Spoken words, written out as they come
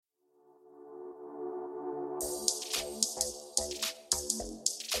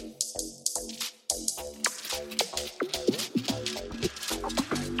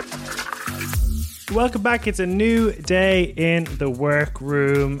Welcome back. It's a new day in the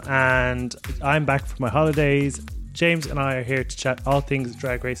workroom, and I'm back from my holidays. James and I are here to chat all things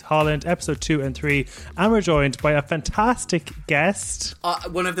Drag Race Holland, episode 2 and 3, and we're joined by a fantastic guest.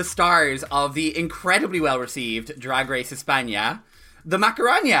 One of the stars of the incredibly well-received Drag Race Espana, the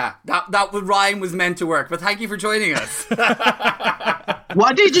Macarena. That rhyme was meant to work, but thank you for joining us.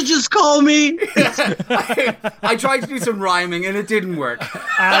 What did you just call me? I tried to do some rhyming and it didn't work.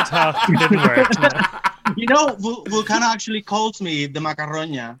 Ad hoc didn't work. You know, Vulcana actually calls me the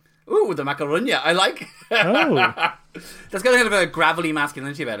Macarena. Ooh, the Macarena. I like. Oh. That's got kind of a gravelly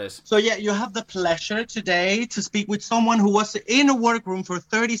masculinity about it. So yeah, you have the pleasure today to speak with someone who was in a workroom for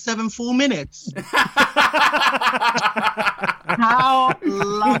 37 full minutes. How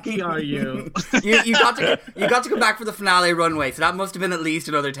lucky are you? You got to come back for the finale runway, so that must have been at least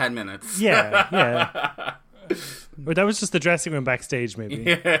another 10 minutes. Yeah. Or that was just the dressing room backstage,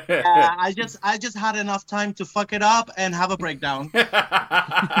 maybe. I just had enough time to fuck it up and have a breakdown.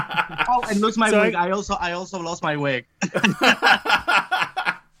 Oh, and lose my wig. I also lost my wig.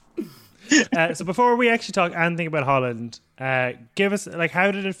 So before we actually talk anything about Holland, give us, like,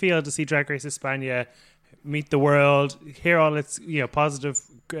 how did it feel to see Drag Race Espana meet the world, hear all its, positive,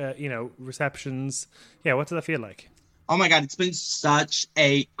 receptions? Yeah, what did that feel like? Oh my God, it's been such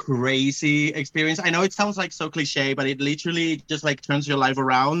a crazy experience. I know it sounds like so cliche, but it literally just like turns your life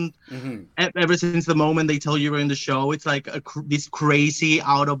around. Mm-hmm. Ever since the moment they tell you we're in the show, it's like this crazy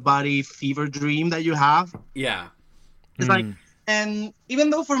out-of-body fever dream that you have. Yeah. It's like, and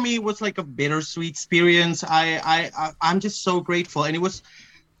even though for me it was like a bittersweet experience, I'm just so grateful. And it was,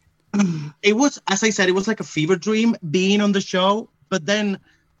 as I said, it was like a fever dream being on the show, but then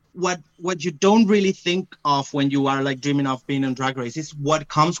what you don't really think of when you are like dreaming of being on Drag Race is what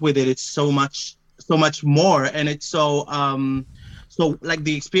comes with it. It's so much more, and it's so like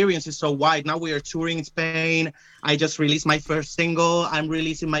the experience is so wide. Now we are touring in Spain. I just released my first single. I'm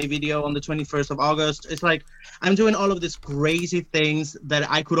releasing my video on the 21st of August. It's like I'm doing all of these crazy things that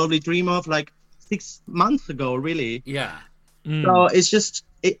I could only dream of like 6 months ago, really. Yeah. So it's just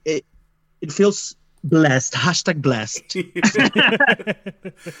it feels blessed. #blessed.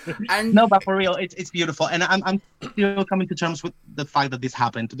 And no, but for real, it's beautiful, and I'm still coming to terms with the fact that this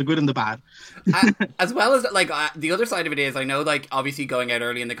happened, the good and the bad. As well as like the other side of it is, I know like obviously going out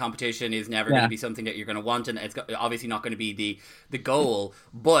early in the competition is never going to be something that you're going to want, and it's obviously not going to be the goal.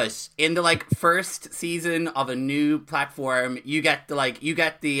 But in the like first season of a new platform, you get the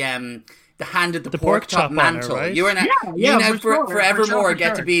handed the pork chop mantle. Honor, right? You now forevermore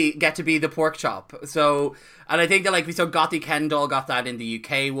get to be the pork chop. So, and I think that like we saw Gothi Kendall got that in the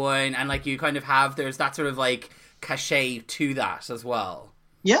UK one, and like you kind of have there's that sort of like cachet to that as well.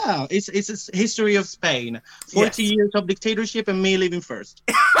 Yeah, it's a history of Spain. 40 years of dictatorship and me leaving first.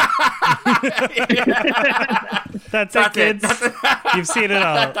 That's it, kids. You've seen it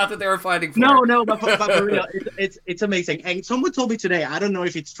all. That's what they were fighting for. No, but for real, it's amazing. And someone told me today, I don't know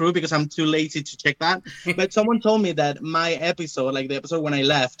if it's true because I'm too lazy to check that, but someone told me that my episode, like the episode when I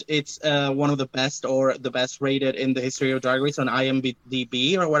left, it's one of the best or the best rated in the history of Drag Race on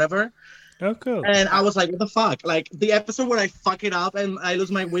IMDb or whatever. Oh, cool. And I was like, what the fuck? Like, the episode where I fuck it up and I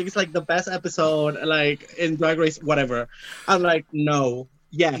lose my wig is like the best episode, like, in Drag Race, whatever. I'm like, no.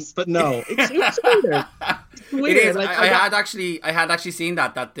 Yes, but no. It's weird. It's weird. It is. Like, I had actually seen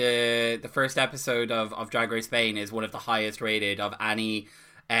that the first episode of Drag Race Spain is one of the highest rated of any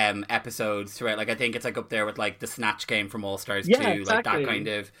episodes throughout. Like, I think it's like up there with like the Snatch Game from All Stars 2, exactly. like that kind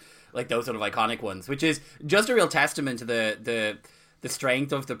of, like those sort of iconic ones, which is just a real testament to the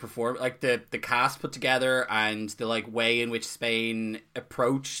strength of the the cast put together and the like way in which Spain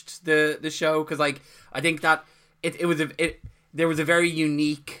approached the show. Because like I think that there was a very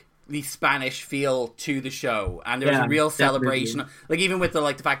uniquely Spanish feel to the show, and there was a real celebration. Definitely. Like even with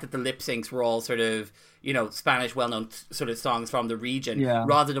the fact that the lip syncs were all sort of Spanish well-known sort of songs from the region,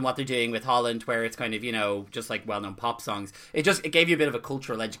 rather than what they're doing with Holland, where it's kind of just like well-known pop songs. It gave you a bit of a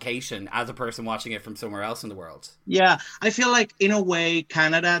cultural education as a person watching it from somewhere else in the world. Yeah, I feel like in a way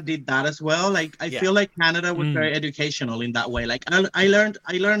Canada did that as well. Like I feel like Canada was very educational in that way. Like I learned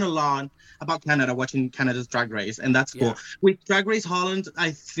a lot about Canada watching Canada's Drag Race, and that's cool. With Drag Race Holland,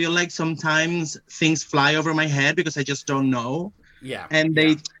 I feel like sometimes things fly over my head because I just don't know. Yeah, and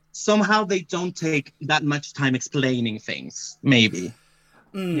somehow they don't take that much time explaining things, maybe.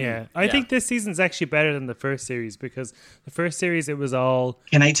 I think this season's actually better than the first series, because the first series it was all.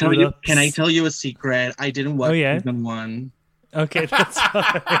 Can I tell you a secret? I didn't watch season 1. Okay, that's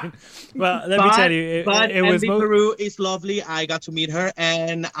fine. Well, let me tell you, it was Peru is lovely. I got to meet her,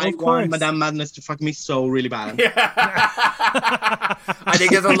 and I want Madame Madness to fuck me so really bad. Yeah. I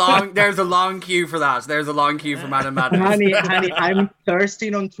think there's a long queue for that. There's a long queue for Madame Madness. Honey, I'm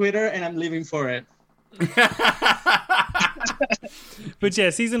thirsting on Twitter, and I'm living for it. But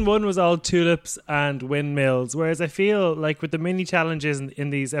yeah, season 1 was all tulips and windmills, whereas I feel like with the mini challenges in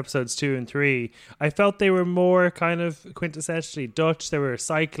these episodes 2 and 3, I felt they were more kind of quintessentially Dutch. They were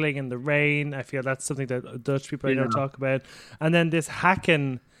cycling in the rain. I feel that's something that Dutch people I know talk about. And then this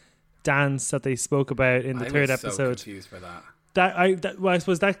Hacken dance that they spoke about in the third episode. I was so confused by that. I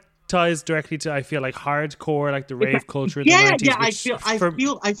suppose that ties directly to, I feel like, hardcore, like the rave culture in the 90s. Yeah,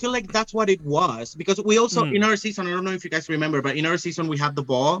 I feel like that's what it was, because we also in our season, I don't know if you guys remember, but in our season we had the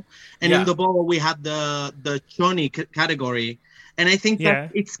ball, and in the ball we had the choni category, and I think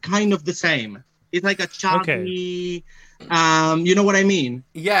that it's kind of the same. It's like a chubby, you know what I mean?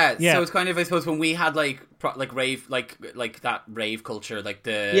 Yeah. So it's kind of, I suppose, when we had like rave, like that rave culture, like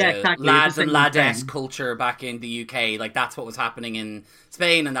the lads and ladette culture back in the UK, like that's what was happening in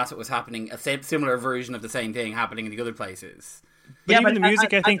Spain, and that's what was happening, a similar version of the same thing happening in the other places. But even the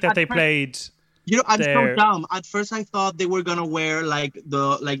music, I think that they played. You know, I'm so dumb. At first, I thought they were gonna wear like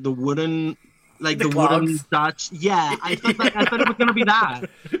the wooden. Like the wooden Dutch. Yeah, I thought it was gonna be that.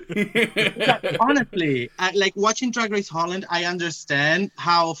 Honestly, like watching Drag Race Holland, I understand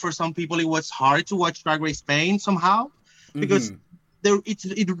how for some people it was hard to watch Drag Race Spain somehow, because there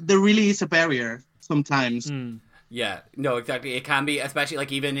really is a barrier sometimes. Yeah, no, exactly. It can be, especially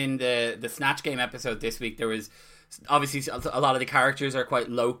like even in the Snatch Game episode this week, there was obviously a lot of the characters are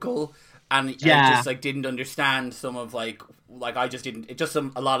quite local. And I just like didn't understand some of like I just didn't. It just a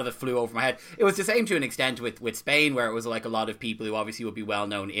lot of it flew over my head. It was the same to an extent with Spain, where it was like a lot of people who obviously would be well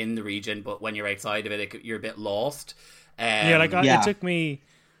known in the region, but when you're outside of it, you're a bit lost. It took me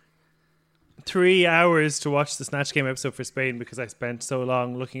 3 hours to watch the Snatch Game episode for Spain because I spent so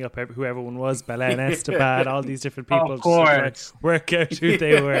long looking up who everyone was, Belen Esteban, all these different people, just to work out who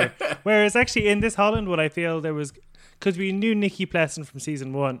they were. Whereas actually in this Holland one, I feel there was. Because we knew Nikki Plessen from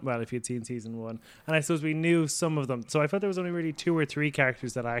season 1. Well, if you'd seen season 1. And I suppose we knew some of them. So I thought there was only really 2 or 3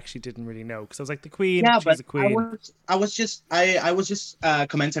 characters that I actually didn't really know. Because I was like, the Queen, she's a Queen. I was just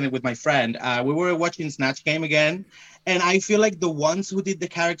commenting it with my friend. We were watching Snatch Game again. And I feel like the ones who did the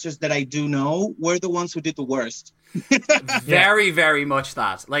characters that I do know were the ones who did the worst. Very, very much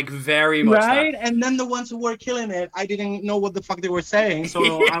that. Like, very much right? that. And then the ones who were killing it, I didn't know what the fuck they were saying.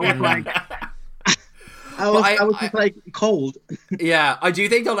 So I was like... I was just like cold. Yeah, I do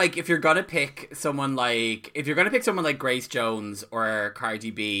think though, like if you're gonna pick someone like Grace Jones or Cardi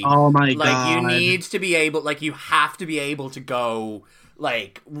B, oh my god, like you need to be able, like you have to be able to go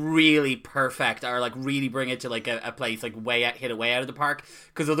like really perfect or like really bring it to like a place like hit it way out of the park,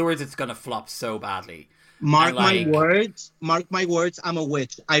 because otherwise it's gonna flop so badly. Mark my words, I'm a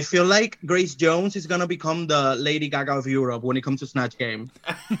witch. I feel like Grace Jones is gonna become the Lady Gaga of Europe when it comes to Snatch Game.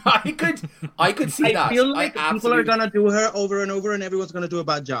 I could see that. I feel like people are gonna do her over and over and everyone's gonna do a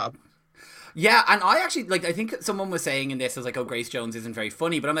bad job. Yeah, and I actually, like, I think someone was saying in this, was like, oh, Grace Jones isn't very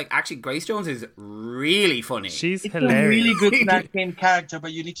funny, but I'm like, actually, Grace Jones is really funny. She's it's hilarious. A really good Snatch Game character,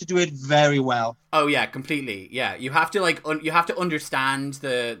 but you need to do it very well. Oh, yeah, completely. Yeah, you have to, like, you have to understand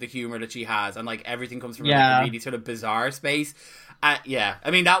the humor that she has, and, like, everything comes from like, a really sort of bizarre space. Yeah,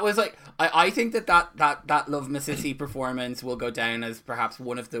 I mean, that was like, I think that Love Mississippi performance will go down as perhaps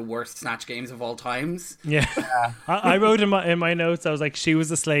one of the worst Snatch Games of all times. Yeah. I wrote in my notes, I was like, she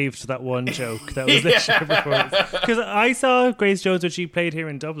was a slave to that one joke. That was the performance. Because I saw Grace Jones when she played here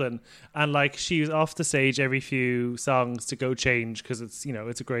in Dublin, and like she was off the stage every few songs to go change, because it's, you know,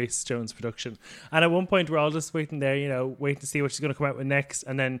 it's a Grace Jones production. And at one point we're all just waiting there, you know, waiting to see what she's going to come out with next,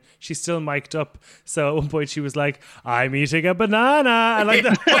 and then she's still mic'd up. So at one point she was like, I'm eating a banana. And like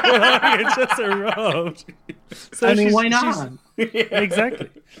the whole audience just erupted. So I mean, why not? Exactly.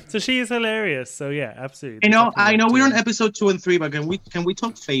 So she is hilarious. So yeah, absolutely. I know we're on episode 2 and 3, but can we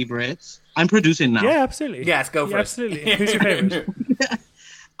talk favorites? I'm producing now. Yeah, absolutely. Yes, go for it. Absolutely. Who's your favorite?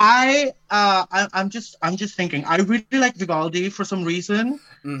 I'm just thinking. I really like Vivaldi for some reason,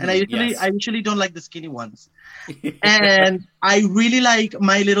 and I usually don't like the skinny ones. And I really like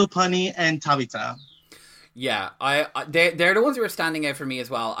My Little Pony and Tabitha. Yeah, they're the ones who are standing out for me as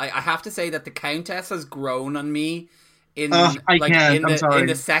well. I have to say that the Countess has grown on me in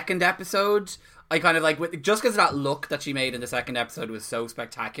the second episode. I kind of like, just because that look that she made in the second episode was so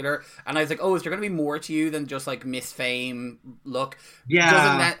spectacular, and I was like, oh, is there going to be more to you than just like Miss Fame look?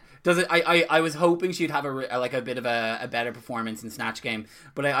 Yeah. I was hoping she'd have a bit of a better performance in Snatch Game,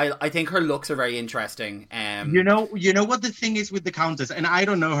 but I think her looks are very interesting. You know what the thing is with the Countess, and I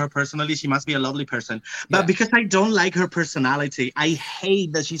don't know her personally. She must be a lovely person, but because I don't like her personality, I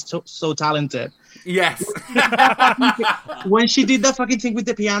hate that she's so talented. Yes. When she did that fucking thing with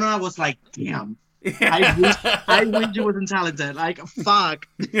the piano, I was like, damn. I wish she wasn't talented. Like, fuck.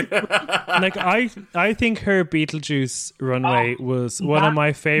 Like, I think her Beetlejuice runway was one of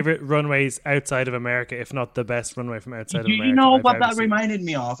my favorite runways outside of America, if not the best runway from outside of America. You know what that reminded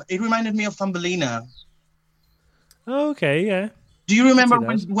me of? It reminded me of Thumbelina. Oh, okay, yeah. Do you remember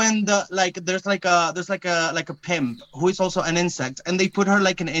when the there's like a pimp who is also an insect, and they put her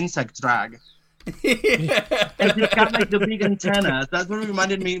like an insect drag? And she's got like the big antennas. That's what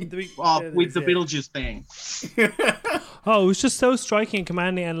reminded me of with the Beetlejuice thing. Oh, it was just so striking and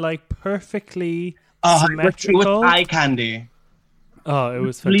commanding and like perfectly symmetrical. It was eye candy. Oh, it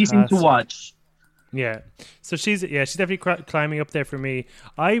was pleasing fantastic to watch. Yeah. So she's definitely climbing up there for me.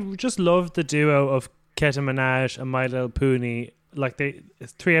 I just love the duo of Keta Minaj and My Little Pony. Like,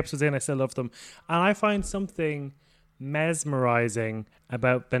 3 episodes in, I still love them. And I find something mesmerizing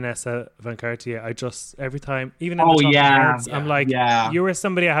about Vanessa Van Cartier. I just, every time, even in the heads, I'm like, you are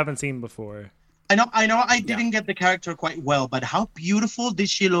somebody I haven't seen before. I know I didn't get the character quite well, but how beautiful did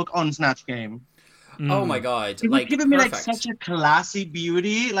she look on Snatch Game? Oh my god. It was giving me like such a classy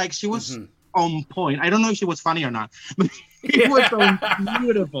beauty. Like, she was on point. I don't know if she was funny or not, but it was so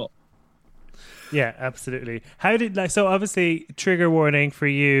beautiful. Yeah, absolutely. How did, like, so obviously, trigger warning for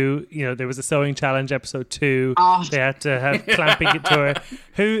you, you know, there was a sewing challenge episode 2. They had to have clamping couture.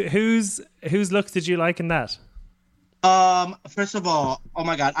 Whose looks did you like in that? First of all, oh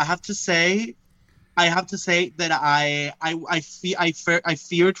my god, I have to say that I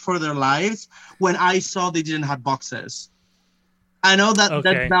feared for their lives when I saw they didn't have boxes. I know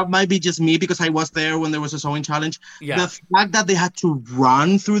that might be just me because I was there when there was a sewing challenge. Yeah. The fact that they had to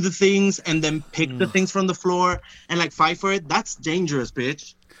run through the things and then pick the things from the floor and like fight for it, that's dangerous,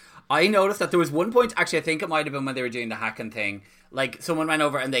 bitch. I noticed that there was one point, actually I think it might have been when they were doing the hacking thing, like someone went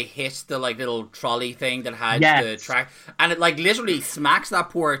over and they hit the like little trolley thing that had the track, and it like literally smacks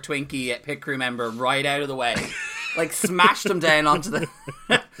that poor Twinkie pit crew member right out of the way. Like, smashed him down onto the...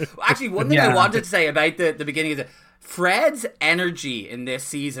 Actually, one thing I wanted to say about the beginning is that Fred's energy in this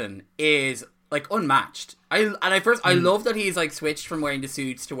season is like unmatched. I love that he's like switched from wearing the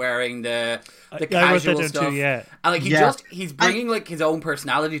suits to wearing the casual stuff. Too, yeah. And like he's bringing like his own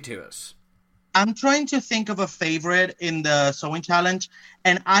personality to it. I'm trying to think of a favorite in the sewing challenge,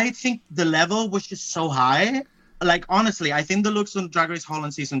 and I think the level was just so high. Like, honestly, I think the looks on Drag Race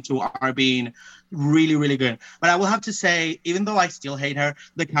Holland season 2 are being really, really good. But I will have to say, even though I still hate her,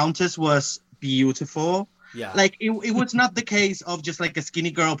 the Countess was beautiful. Yeah. Like, it was not the case of just like a skinny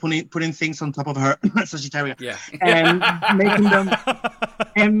girl putting things on top of her Sagittaria. Yeah. And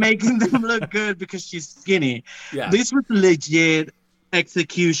making them look good because she's skinny. Yeah. This was legit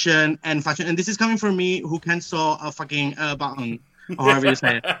execution and fashion. And this is coming from me who can sew a fucking button, or however you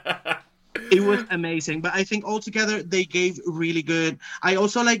say it. It was amazing, but I think altogether they gave really good. I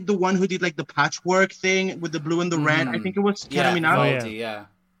also like the one who did like the patchwork thing with the blue and the red. I think it was Keta Minaj.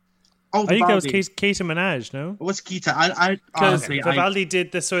 I think that was Keta Minaj, no? It was Keta. Because Vivaldi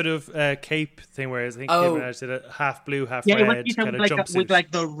did the sort of cape thing, whereas I think Keta Minaj did it half blue, half red. Yeah, it was Keta with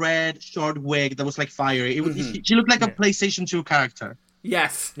like the red short wig that was like fiery. It was, she looked like a PlayStation 2 character.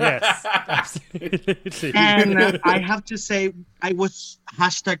 Yes. Absolutely. And I have to say, I was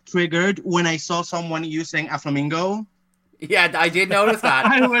 #triggered when I saw someone using a flamingo. Yeah, I did notice that.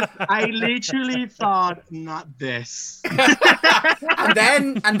 I literally thought, not this. and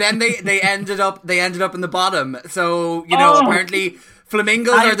then they ended up in the bottom. So, you know, apparently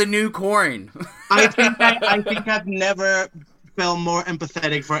flamingos are the new corn. I think I've never felt more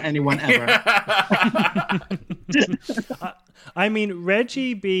empathetic for anyone ever. I mean,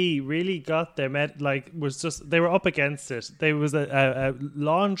 Reggie B really got their they were up against it. There was a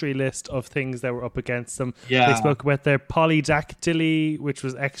laundry list of things that were up against them. Yeah. They spoke about their polydactyly, which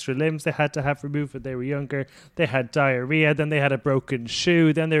was extra limbs they had to have removed when they were younger. They had diarrhea, then they had a broken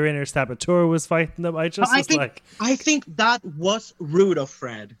shoe, then their inner saboteur was fighting them. I think that was rude of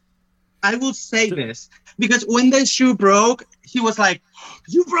Fred. I will say this, because when the shoe broke, he was like,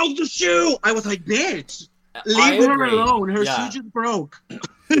 "You broke the shoe!" I was like, "Bitch, leave her alone. Her shoe just broke."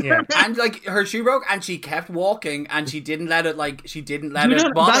 Yeah, and like her shoe broke, and she kept walking, and she didn't let it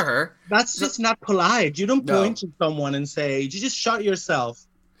bother her. That's just not polite. You don't point to someone and say, "You just shot yourself."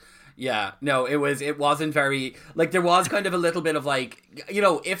 Yeah, no, it wasn't very, like, there was kind of a little bit of, like, you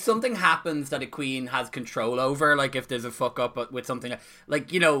know, if something happens that a queen has control over, like, if there's a fuck up with something,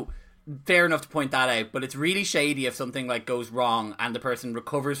 like, you know, fair enough to point that out, but it's really shady if something, like, goes wrong and the person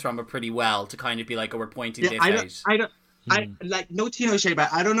recovers from it pretty well to kind of be like, oh, we're pointing this out. I like, no tea, no shade, but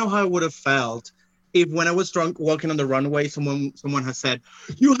I don't know how I would have felt if when I was drunk walking on the runway, someone has said,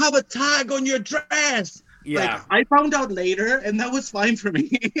 "You have a tag on your dress." Yeah. Like, I found out later, and that was fine for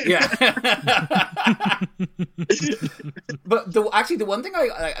me. Yeah. But the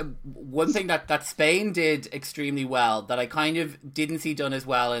one thing that Spain did extremely well that I kind of didn't see done as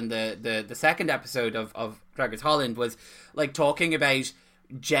well in the second episode of Drag Race Holland was, like, talking about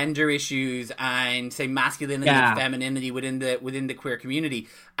gender issues and, say, masculinity and femininity within the queer community.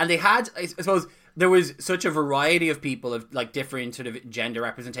 And they had, I suppose, there was such a variety of people of, like, different sort of gender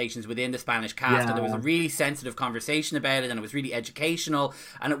representations within the Spanish cast, and there was a really sensitive conversation about it, and it was really educational,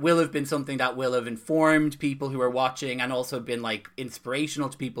 and it will have been something that will have informed people who are watching, and also been, like, inspirational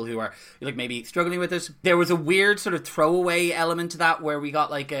to people who are, like, maybe struggling with it. There was a weird sort of throwaway element to that, where we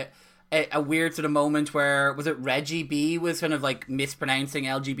got, like, a weird sort of moment where, was it Reggie B was kind of, like, mispronouncing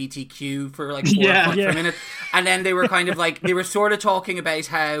LGBTQ for, like, 4 or 5 minutes, and then they were kind of, like, they were sort of talking about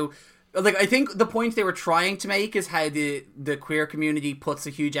how, like, I think the point they were trying to make is how the queer community puts a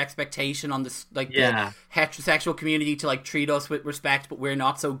huge expectation on this, like, the heterosexual community to, like, treat us with respect, but we're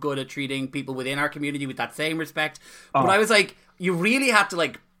not so good at treating people within our community with that same respect. But I was like, you really had to,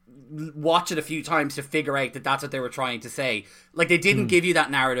 like, watch it a few times to figure out that that's what they were trying to say. Like, they didn't give you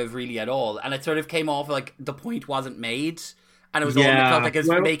that narrative really at all, and it sort of came off like the point wasn't made, and it was all, it felt like it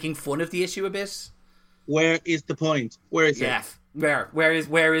was making fun of the issue a bit. Where is the point? Where is it? Where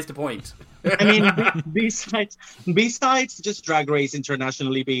is the point? I mean, besides just Drag Race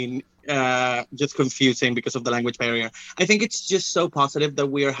internationally being just confusing because of the language barrier, I think it's just so positive that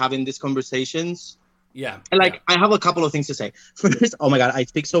we are having these conversations. Yeah. Like, I have a couple of things to say. First, oh my God, I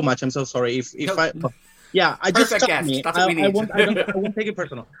speak so much. I'm so sorry. I just stop me. That's what we need. I won't take it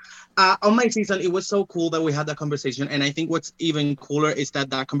personal. On my season, it was so cool that we had that conversation, and I think what's even cooler is that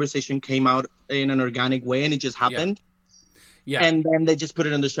conversation came out in an organic way, and it just happened. Yeah. And then they just put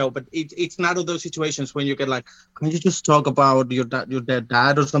it on the show. But it's not of those situations when you get like, can you just talk about your dead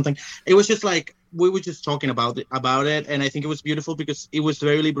dad or something? It was just like, we were just talking about it. And I think it was beautiful because it was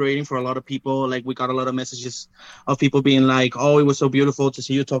very liberating for a lot of people. Like, we got a lot of messages of people being like, oh, it was so beautiful to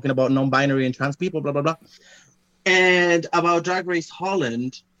see you talking about non-binary and trans people, blah, blah, blah. And about Drag Race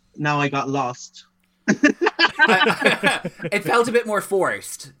Holland, now I got lost. It felt a bit more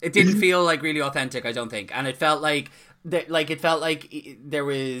forced. It didn't feel like really authentic, I don't think. And it felt like there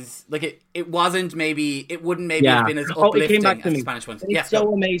was, like, it wasn't maybe, it wouldn't maybe have been as uplifting as the Spanish ones. It's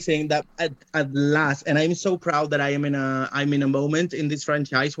so amazing that at last, and I'm so proud that I'm in a moment in this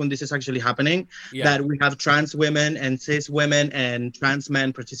franchise when this is actually happening, that we have trans women and cis women and trans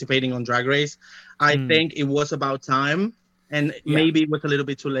men participating on Drag Race. I think it was about time. And maybe it was a little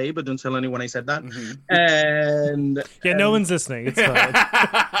bit too late, but don't tell anyone I said that. And no one's listening. It's fine.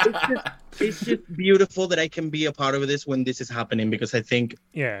 It's just beautiful that I can be a part of this when this is happening, because I think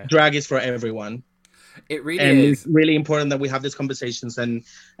drag is for everyone. It really is. It's really important that we have these conversations and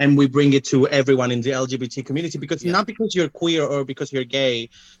we bring it to everyone in the LGBT community, because not because you're queer or because you're gay,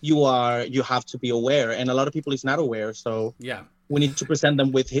 you have to be aware. And a lot of people is not aware. So we need to present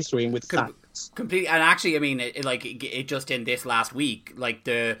them with history and with facts. Completely. And actually, I mean, it just in this last week, like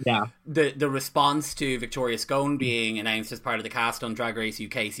the response to Victoria Scone being announced as part of the cast on Drag Race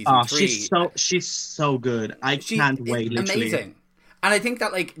UK season 3. She's so good. I can't wait. Literally. Amazing. And I think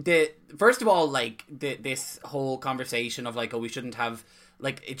that, like, first of all, like, this whole conversation of, like, oh, we shouldn't have,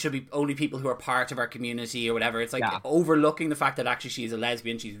 like, it should be only people who are part of our community or whatever. It's like overlooking the fact that actually she's a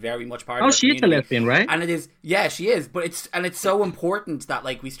lesbian. She's very much part of our community. Oh, she is a lesbian, right? And it is, she is. But it's so important that,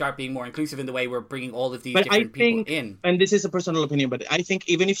 like, we start being more inclusive in the way we're bringing all of these different people in. And this is a personal opinion, but I think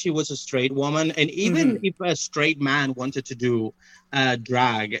even if she was a straight woman, and even if a straight man wanted to do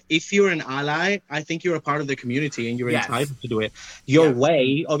drag, if you're an ally, I think you're a part of the community and you're entitled to do it your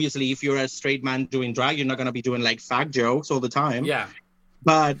way. Obviously, if you're a straight man doing drag, you're not going to be doing, like, fag jokes all the time.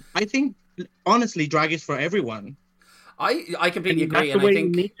 But I think, honestly, drag is for everyone. I completely agree. That's the way it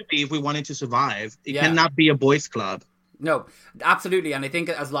needs to be if we wanted to survive. It cannot be a boys' club. No, absolutely. And I think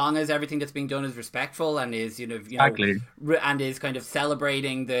as long as everything that's being done is respectful and is, and is kind of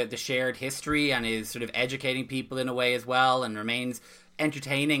celebrating the shared history and is sort of educating people in a way as well, and remains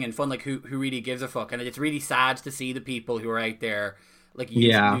entertaining and fun, like, who really gives a fuck. And it's really sad to see the people who are out there, like,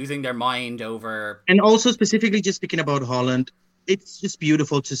 losing their mind over. And also, specifically, just speaking about Holland, it's just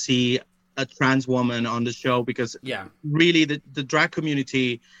beautiful to see a trans woman on the show, because really the drag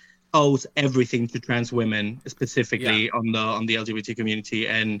community owes everything to trans women, specifically on the LGBT community,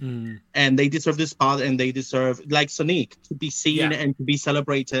 and they deserve this spot, and they deserve, like Sonique, to be seen and to be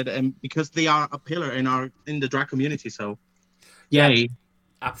celebrated, and because they are a pillar in the drag community. So, yay!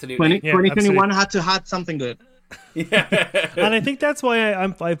 Absolutely, 2021 had to have something good. And I think that's why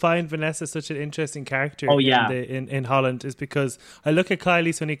I find Vanessa such an interesting character in Holland, is because I look at Kylie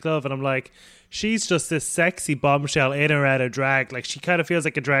Sonique Love and I'm like, she's just this sexy bombshell in or out of drag. Like, she kind of feels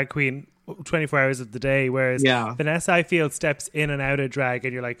like a drag queen 24 hours of the day, whereas Vanessa, I feel, steps in and out of drag,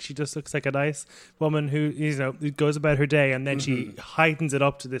 and you're like, she just looks like a nice woman who goes about her day, and then she heightens it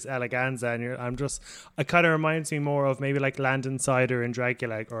up to this eleganza, and it kind of reminds me more of maybe like Landon Cider and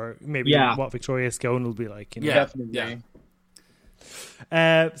Dracula, or maybe what Victoria Scone will be like, you know? Definitely.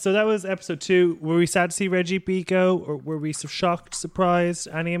 So that was episode 2. Were we sad to see Reggie B go, or were we so shocked, surprised,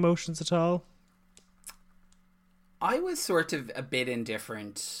 any emotions at all? I was sort of a bit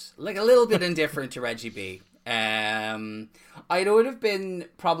indifferent, like a little bit indifferent to Reggie B. I would have been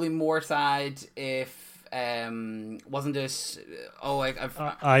probably more sad if wasn't it?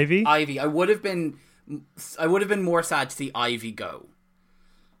 Ivy. Ivy. I would have been more sad to see Ivy go.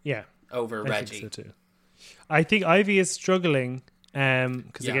 Yeah, over Reggie. I think so too. I think Ivy is struggling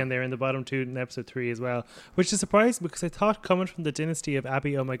because again they're in the bottom 2 in episode 3 as well, which is surprising because I thought, coming from the dynasty of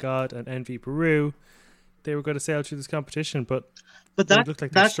Abby Oh My God and Envy Peru, they were going to sail through this competition, but that looked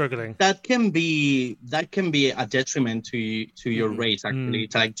like they're struggling. That can be a detriment to your race, actually,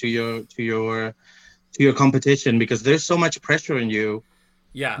 to your competition, because there's so much pressure on you.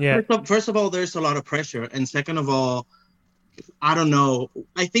 Yeah. First of all, there's a lot of pressure, and second of all, I don't know.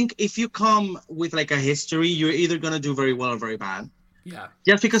 I think if you come with like a history, you're either going to do very well or very bad. Yeah.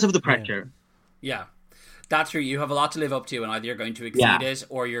 Just because of the pressure. Yeah. That's true. You have a lot to live up to, and either you're going to exceed it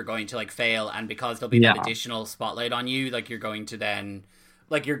or you're going to like fail. And because there'll be that additional spotlight on you, like you're going to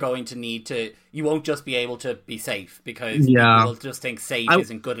need to. You won't just be able to be safe because people will just think safe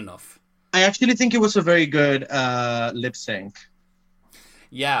isn't good enough. I actually think it was a very good lip sync.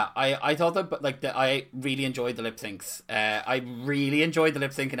 Yeah, I thought that, but like I really enjoyed the lip syncs. I really enjoyed the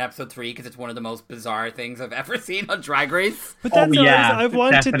lip sync in episode 3 because it's one of the most bizarre things I've ever seen on Drag Race. But that's I've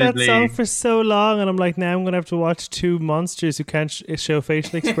wanted that song for so long, and I'm like, now I'm going to have to watch 2 monsters who can't show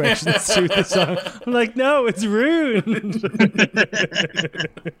facial expressions through the song. I'm like, no, it's ruined.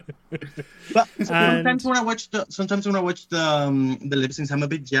 But sometimes when I watch the lip syncs, I'm a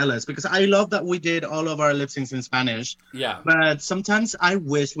bit jealous because I love that we did all of our lip syncs in Spanish. Yeah. But sometimes I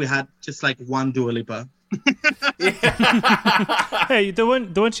wish we had just like one Dua Lipa. Hey, the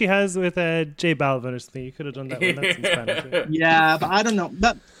one she has with J Balvin or something, you could have done that one. That's in Spanish. Right? Yeah, but I don't know.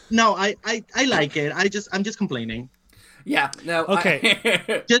 But no, I like it. I'm just complaining. Yeah. No.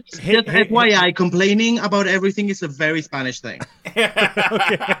 Okay. Just FYI, complaining about everything is a very Spanish thing.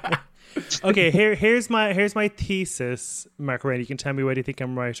 Okay. Here's my thesis, Macarena. You can tell me whether you think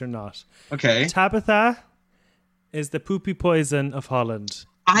I'm right or not. Okay. Tabitha is the poopy poison of Holland.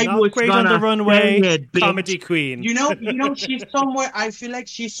 Not great on the runway, comedy queen. You know, she's somewhere. I feel like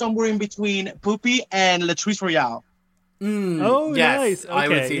she's somewhere in between Poopy and Latrice Royale. Oh, yes. Nice. Okay, I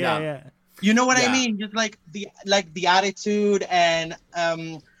would see that. Yeah. You know what I mean? Just like the attitude and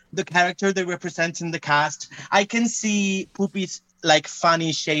the character they represent in the cast. I can see Poopy's like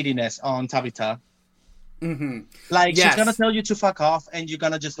funny shadiness on Tabitha. Mm-hmm. Like she's gonna tell you to fuck off, and you're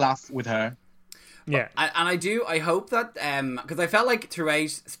gonna just laugh with her. Yeah, and I hope that because I felt like throughout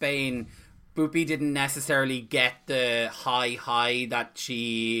Spain, Poopy didn't necessarily get the high that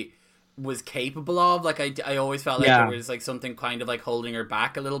she was capable of. Like I always felt like there was like something kind of like holding her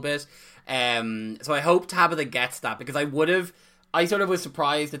back a little bit. So I hope Tabitha gets that, because I sort of was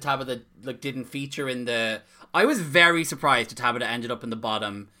surprised that Tabitha like didn't feature in the. I was very surprised that Tabitha ended up in the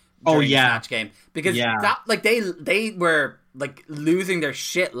bottom during the Snatch Game, because that like they were like losing their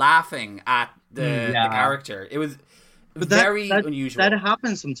shit laughing at the character. It was very unusual. That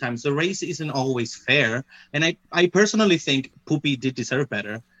happens sometimes. The race isn't always fair, and I personally think Poopy did deserve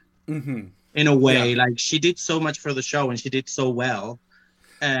better. Mm-hmm. In a way, like she did so much for the show and she did so well.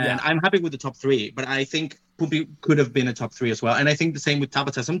 And I'm happy with the top 3, but I think Poopy could have been a top 3 as well. And I think the same with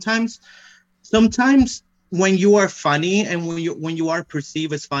Tabitha. Sometimes when you are funny and when you are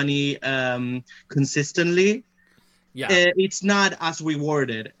perceived as funny consistently, it's not as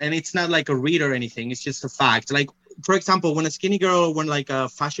rewarded, and it's not like a read or anything. It's just a fact. Like, for example, when a skinny girl, when like a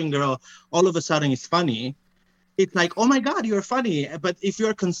fashion girl, all of a sudden is funny, it's like, oh my God, you're funny. But if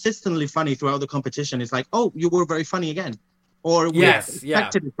you're consistently funny throughout the competition, it's like, oh, you were very funny again. Or we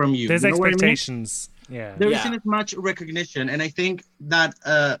expected it from you. There's expectations. I mean? There isn't as much recognition. And I think that,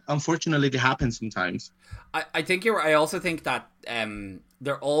 unfortunately, it happens sometimes. I think you're right. I also think that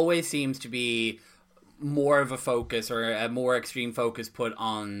there always seems to be more of a focus or a more extreme focus put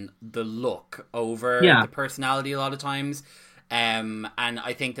on the look over the personality a lot of times. And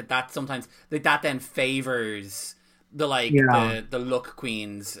I think that sometimes that then favors the the look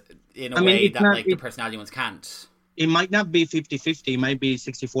queens in a way that the personality ones can't. It might not be 50-50, it might be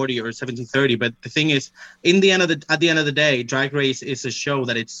 60-40 or 70-30, but the thing is, at the end of the day, Drag Race is a show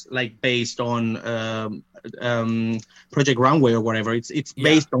that it's like based on Project Runway or whatever. It's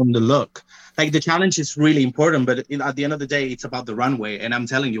based on the look. Like, the challenge is really important, but at the end of the day, it's about the runway. And I'm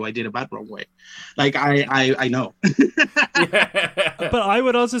telling you, I did a bad runway. Like, I know. But I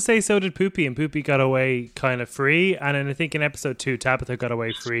would also say so did Poopy, and Poopy got away kind of free. And then I think in episode 2, Tabitha got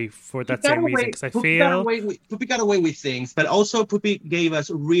away free for that same reason. Because Poopy got away with things, but also Poopy gave us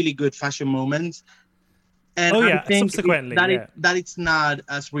really good fashion moments. And I think subsequently that it's not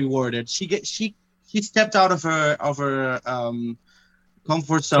as rewarded. She stepped out of her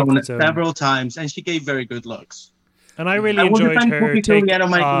comfort zone several times, and she gave very good looks. And I really enjoyed her take on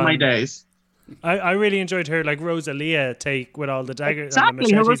my days. I really enjoyed her like Rosalia take with all the daggers and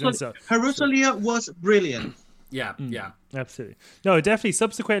the machetes and stuff. Her Rosalia was brilliant. Yeah, absolutely. No, definitely.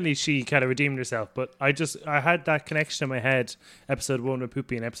 Subsequently, she kind of redeemed herself, but I had that connection in my head. Episode 1 with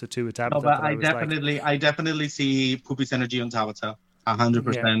Poopy and episode 2 with Tabitha. No, but I definitely see Poopy's energy on Tabitha.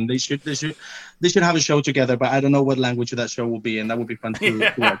 100%. They should have a show together, but I don't know what language that show will be, and that would be fun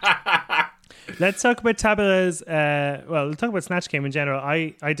to watch. Let's talk about Tabitha's. We'll talk about Snatch Game in general.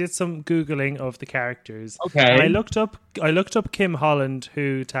 I did some googling of the characters. Okay. And I looked up Kim Holland,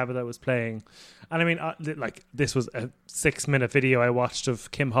 who Tabitha was playing, and I mean, this was a 6-minute video I watched of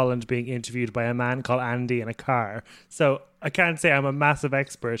Kim Holland being interviewed by a man called Andy in a car. So I can't say I'm a massive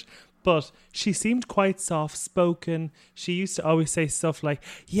expert. But she seemed quite soft-spoken. She used to always say stuff like,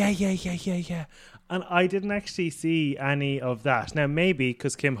 yeah. And I didn't actually see any of that. Now, maybe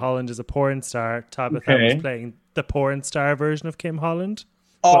because Kim Holland is a porn star, Tabitha was playing the porn star version of Kim Holland.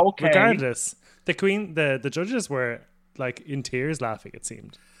 Oh, okay. Regardless, the judges were like in tears laughing, it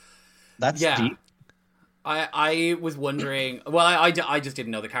seemed. That's deep. I was wondering, well, I just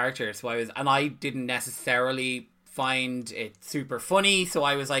didn't know the character, so I didn't necessarily find it super funny, so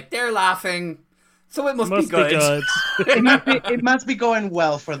I was like, they're laughing, so it must be good. It must be going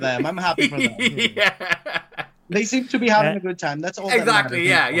well for them. I'm happy for them. They seem to be having a good time. That's all. Exactly.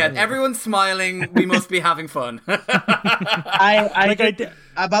 Yeah. Everyone's smiling. We must be having fun. About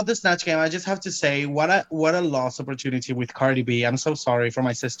the Snatch Game, I just have to say, what a lost opportunity with Cardi B. I'm so sorry for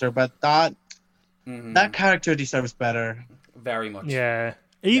my sister, but that character deserves better. Very much. Yeah.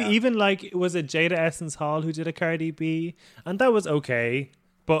 Even was it Jada Essence Hall who did a Cardi B, and that was okay.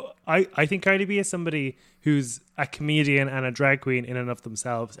 But I think Cardi B is somebody who's a comedian and a drag queen in and of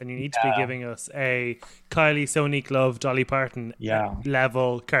themselves, and you need to be giving us a Kylie, Sonique Love, Dolly Parton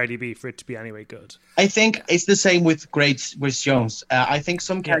level Cardi B for it to be anyway good. I think it's the same with Grace Jones. I think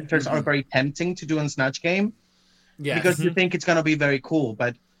some characters are very tempting to do in Snatch Game because you think it's going to be very cool,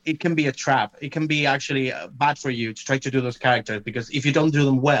 but it can be a trap. It can be actually bad for you to try to do those characters, because if you don't do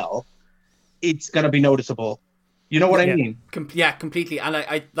them well, it's going to be noticeable. You know what I mean? Completely. And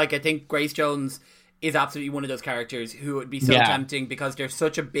I think Grace Jones is absolutely one of those characters who would be so tempting, because they're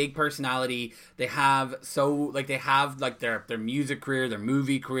such a big personality. They have their music career, their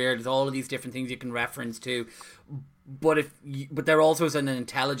movie career. There's all of these different things you can reference to. But there also is an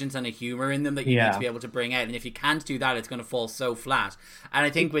intelligence and a humor in them that you need to be able to bring out, and if you can't do that, it's going to fall so flat. And I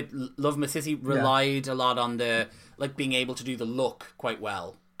think with Love My Sissy relied a lot on the being able to do the look quite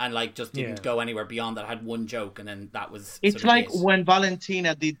well, and just didn't go anywhere beyond that. I had one joke, and then that was. It's like when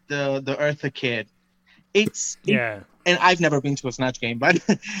Valentina did the Eartha Kid. And I've never been to a Snatch Game, but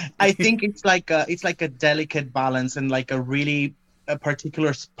I think it's like a delicate balance and a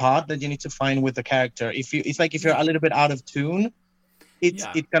particular spot that you need to find with the character. If you're a little bit out of tune, it's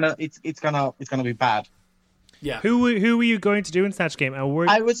gonna be bad. Yeah. Who were you going to do in Snatch Game? I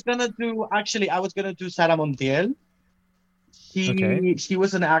was gonna do Sara Montiel. She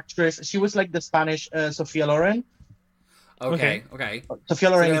was an actress. She was like the Spanish Sofia Loren. Okay. Sofia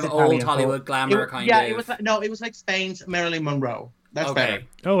Loren is Italian, old Hollywood glamour kind of. Yeah, it was like Spain's Marilyn Monroe. That's better.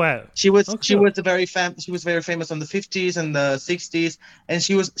 Oh wow. She was very famous in the 50s and the 60s, and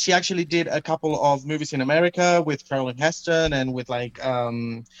she actually did a couple of movies in America with Charlton Heston and with a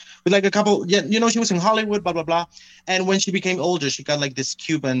couple. Yeah, she was in Hollywood, blah blah blah. And when she became older, she got this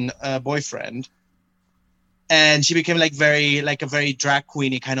Cuban boyfriend, and she became a very drag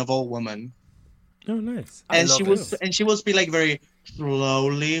queeny kind of old woman. Oh, nice. And she will speak very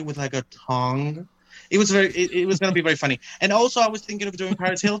slowly with a tongue. It was going to be very funny. And also I was thinking of doing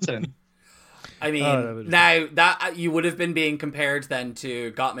Paris Hilton. I mean, now that you would have been being compared then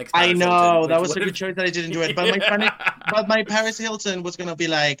to Gottmik's Paris I know Hilton, that was a good choice that I didn't do it, but my Paris Hilton was gonna be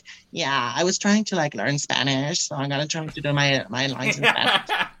like, yeah, I was trying to like learn Spanish, so I'm gonna try to do my lines in Spanish.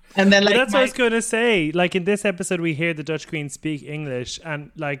 And then, like, that's what I was going to say. Like, in this episode, we hear the Dutch queen speak English, and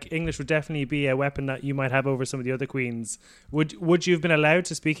like English would definitely be a weapon that you might have over some of the other queens. Would you have been allowed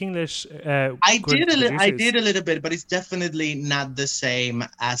to speak English? I did a little bit, but it's definitely not the same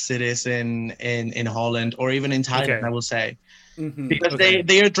as it is in Holland or even in Thailand. Okay. I will say. Mm-hmm. Because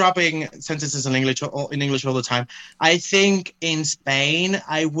they are dropping sentences in English all the time. I think in Spain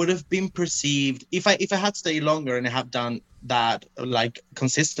I would have been perceived if I had stayed longer and I have done that like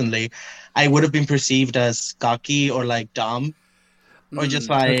consistently, I would have been perceived as cocky or like dumb or just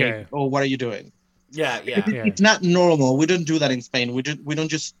like, oh, what are you doing? Yeah. It's not normal. We don't do that in Spain. We don't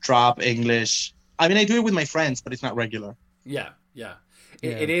just drop English. I mean, I do it with my friends, but it's not regular. Yeah.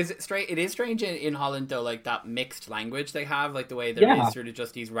 It is strange in Holland though, like that mixed language they have, like the way there is sort of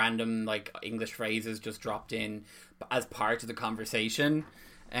just these random like English phrases just dropped in as part of the conversation.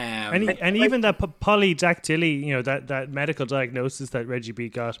 And even that polydactyly, you know, that medical diagnosis that Reggie B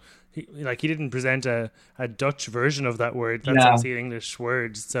got, he didn't present a Dutch version of that word. That's obviously an English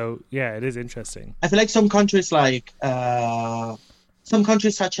word. So yeah, it is interesting. I feel like some countries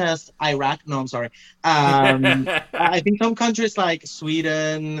such as Iraq. No, I'm sorry. I think some countries like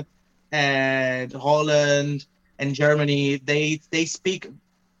Sweden and Holland and Germany, they speak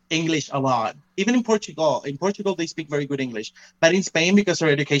English a lot. Even in Portugal. In Portugal, they speak very good English. But in Spain, because our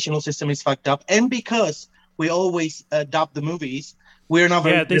educational system is fucked up, and because we always dub the movies, we're not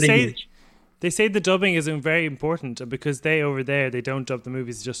very good English. They say the dubbing is very important, because they over there, they don't dub the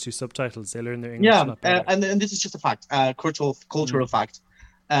movies, just do subtitles. They learn their English. Yeah, and this is just a fact, cultural fact.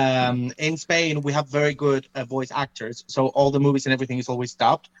 In Spain, we have very good voice actors, so all the movies and everything is always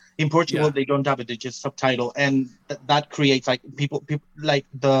dubbed. In Portugal, they don't dub it; they just subtitle, and that creates like people like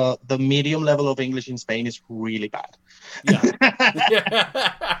the medium level of English in Spain is really bad.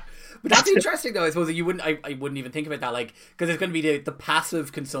 Yeah. But that's interesting, though. I suppose that I wouldn't even think about that, like, because it's going to be the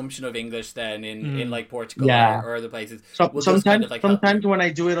passive consumption of English then in like Portugal or other places. So, sometimes when I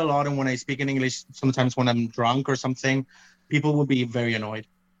do it a lot and when I speak in English, sometimes when I'm drunk or something, people will be very annoyed.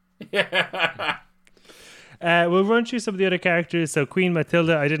 We'll run through some of the other characters. So Queen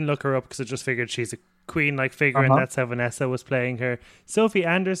Matilda, I didn't look her up because I just figured she's a queen-like figure, and that's how Vanessa was playing her. Sophie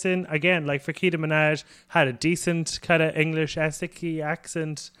Anderson, again, like Fakita Minaj, had a decent kind of English Essex-y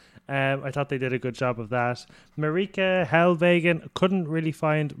accent. I thought they did a good job of that. Marika Helvagen, couldn't really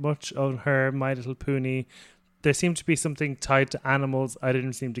find much on her, My Little Pony. There seemed to be something tied to animals. I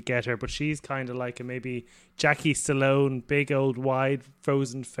didn't seem to get her, but she's kind of like a maybe Jackie Stallone, big old wide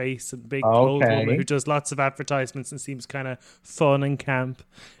frozen face and big old woman who does lots of advertisements and seems kind of fun and camp.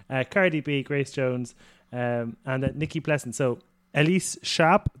 Cardi B, Grace Jones, and Nikki Pleasant. So Elise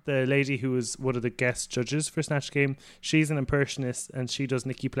Schaap, the lady who was one of the guest judges for Snatch Game, she's an impersonist and she does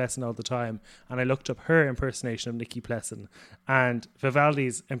Nikki Pleasant all the time. And I looked up her impersonation of Nikki Pleasant, and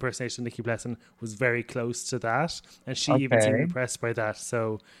Vivaldi's impersonation of Nikki Pleasant was very close to that, and she even seemed impressed by that.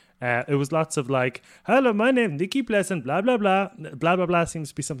 So it was lots of like, hello, my name Nikki Pleasant, blah blah blah, blah blah blah seems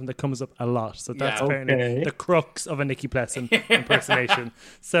to be something that comes up a lot. So that's apparently the crux of a Nikki Pleasant impersonation.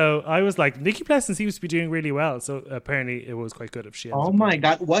 So I was like, Nikki Pleasant seems to be doing really well. So apparently it was quite good if she. Oh my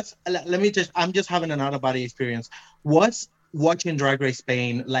god, I'm just having an out of body experience. What's watching Drag Race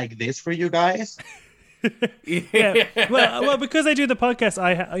Spain like this for you guys? Yeah, well, because I do the podcast,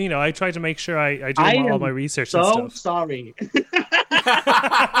 I try to make sure I do all my research. And stuff. Sorry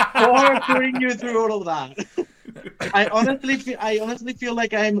for putting you through all of that. I honestly feel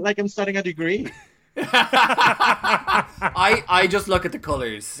like I'm studying a degree. I just look at the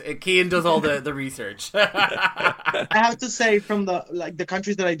colors. Cian does all the research. I have to say, from the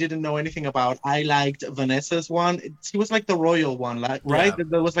countries that I didn't know anything about, I liked Vanessa's one. She was like the royal one, like right?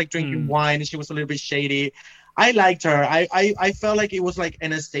 That was like drinking wine, and she was a little bit shady. I liked her. I felt like it was like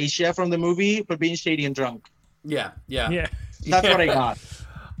Anastasia from the movie, but being shady and drunk. Yeah. That's what I got.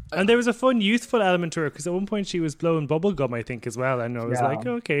 And there was a fun, youthful element to her, because at one point she was blowing bubblegum, I think, as well. And I was like,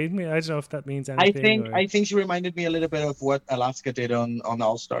 okay, I don't know if that means anything. I think she reminded me a little bit of what Alaska did on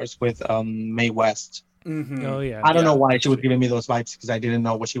All Stars with Mae West. Mm-hmm. Oh yeah. I don't know why she was giving me those vibes, because I didn't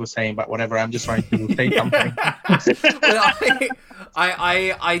know what she was saying, but whatever. I'm just trying to say something.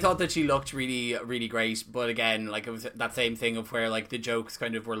 I thought that she looked really, really great, but again, like it was that same thing of where like the jokes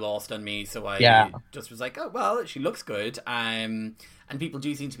kind of were lost on me, so I just was like, oh well, she looks good, and people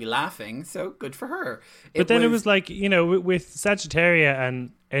do seem to be laughing, so good for her. But then it was like, with Sagittaria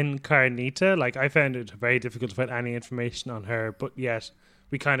and Incarnita, like I found it very difficult to find any information on her, but yet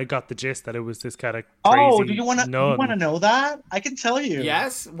we kind of got the gist that it was this kind of crazy. Oh, do you want to nun. know that? I can tell you.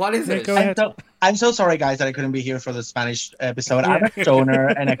 Yes? What is it? Go ahead. I'm so sorry, guys, that I couldn't be here for the Spanish episode. I'm a stoner,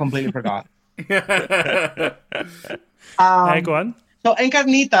 and I completely forgot. Go on. So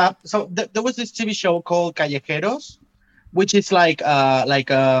Encarnita, there was this TV show called Callejeros, which is like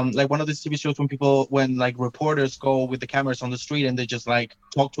one of these TV shows when like reporters go with the cameras on the street and they just like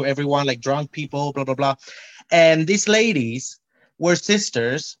talk to everyone, like drunk people, blah blah blah. And these ladies were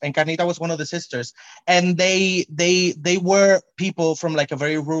sisters, and Carnita was one of the sisters, and they were people from like a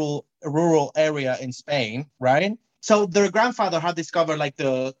very rural area in Spain, right? So their grandfather had discovered like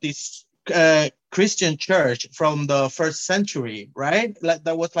this Christian church from the 1st century, right? Like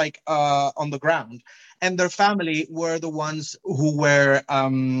that was like on the ground, and their family were the ones who were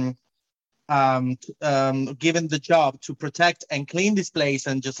given the job to protect and clean this place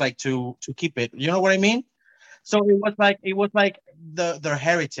and just like to keep it. You know what I mean? So it was like their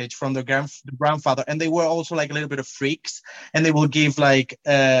heritage from their grandfather, and they were also like a little bit of freaks, and they will give like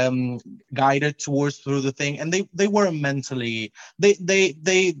guided tours through the thing, and they were mentally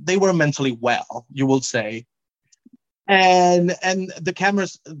they were mentally well, you will say. And the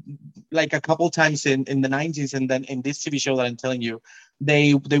cameras, like a couple times in the 90s, and then in this TV show that I'm telling you,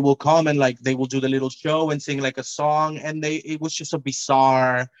 they will come and like they will do the little show and sing like a song, and it was just a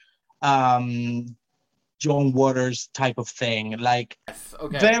bizarre Joan Waters type of thing, like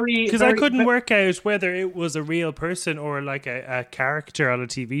very, because I couldn't work out whether it was a real person or like a character on a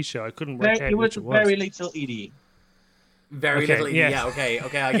TV show. I couldn't work out which it was. Very little Edie. Very little Edie. Yeah. Okay,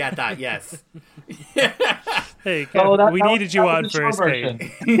 I get that. Yes. Hey, we needed you on for a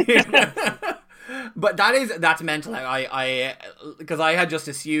Spain. But that's mental. I because I had just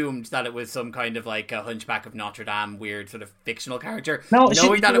assumed that it was some kind of like a Hunchback of Notre Dame weird sort of fictional character. No,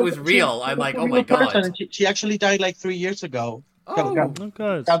 knowing that it was real, I'm like, oh my god. She actually died like 3 years ago. Oh,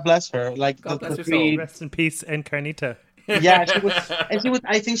 God. God bless her. Like God bless her soul. Rest in peace, Encarnita. Yeah, she was.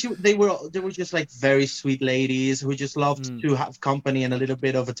 I think they were just like very sweet ladies who just loved to have company and a little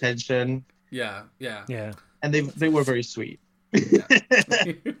bit of attention. Yeah. And they were very sweet. Yeah.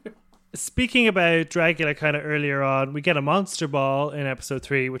 Speaking about Dragula kind of earlier on, we get a monster ball in episode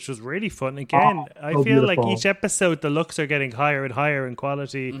 3, which was really fun. Again, I feel beautiful. Like each episode, the looks are getting higher and higher in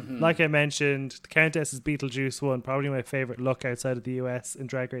quality. Mm-hmm. Like I mentioned, the Countess's Beetlejuice one, probably my favorite look outside of the US in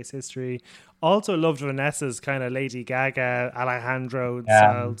Drag Race history. Also loved Vanessa's kind of Lady Gaga, Alejandro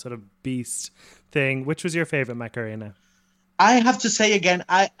style sort of beast thing. Which was your favorite, Macarena? I have to say again,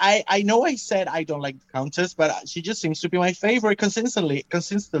 I know I said I don't like the Countess, but she just seems to be my favorite consistently.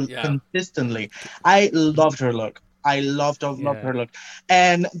 I loved her look. I loved her look.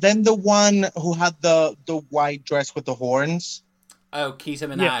 And then the one who had the white dress with the horns. Oh, Keita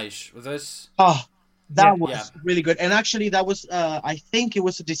Minaj. Was this? Oh, that was really good. And actually that was, I think it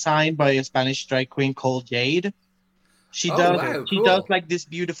was a design by a Spanish drag queen called Jade. She does like these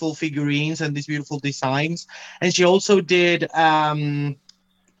beautiful figurines and these beautiful designs, and she also did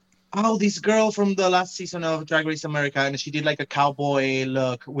this girl from the last season of Drag Race America, and she did like a cowboy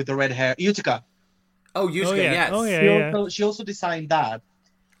look with the red hair. Utica. Oh, Utica, yes. Oh yeah. She also designed that,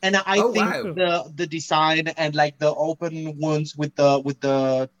 and I think the design and like the open wounds with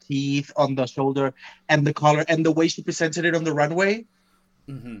the teeth on the shoulder and the color and the way she presented it on the runway.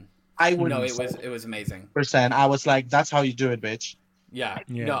 Mm-hmm. I would. No, it was amazing. I was like, that's how you do it, bitch. Yeah.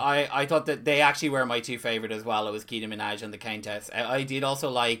 No, I thought that they actually were my two favorite as well. It was Keita Minaj and the Countess. I did also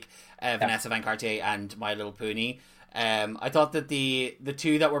like Vanessa Van Cartier and My Little Pony. I thought that the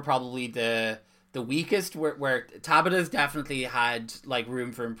two that were probably the weakest were Tabitha's definitely had like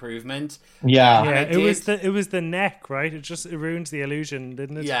room for improvement. It was the neck, right? It ruins the illusion,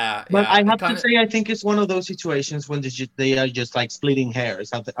 didn't it? But I have to say, I think it's one of those situations when they are just like splitting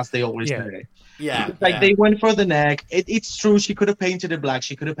hairs, as they always say. They went for the neck. It's true, she could have painted it black,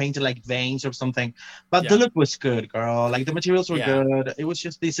 she could have painted like veins or something, but the look was good, girl. Like the materials were good. It was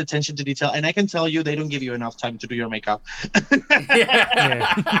just this attention to detail, and I can tell you they don't give you enough time to do your makeup.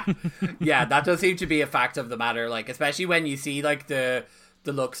 That does seem to be a fact of the matter, like especially when you see like the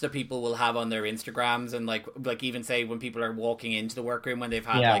looks that people will have on their Instagrams, and like even say when people are walking into the workroom when they've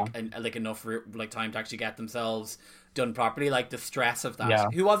had like enough like time to actually get themselves done properly, like the stress of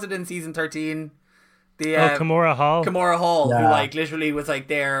that. Who was it in season 13? Kimora Hall, who like literally was like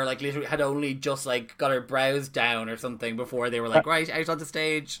there, like literally had only just like got her brows down or something before they were like right out on the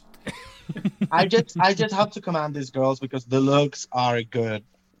stage. I just have to commend these girls because the looks are good.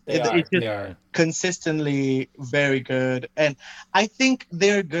 They are consistently very good, and I think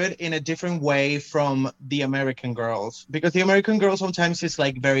they're good in a different way from the American girls, because the American girls sometimes is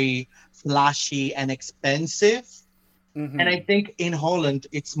like very flashy and expensive, And I think in Holland,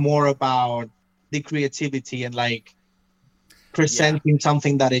 it's more about the creativity and like presenting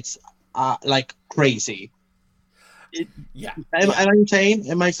something that it's like crazy.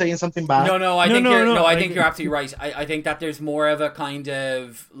 Am I saying something bad? No, I think you're absolutely right. I think that there's more of a kind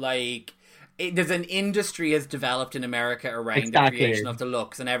of like there's an industry has developed in America around the creation of the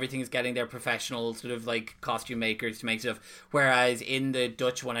looks, and everything's getting their professional sort of like costume makers to make stuff. Whereas in the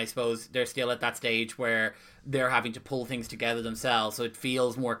Dutch one, I suppose they're still at that stage where they're having to pull things together themselves, so it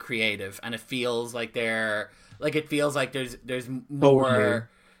feels more creative, and it feels like there's more. Totally.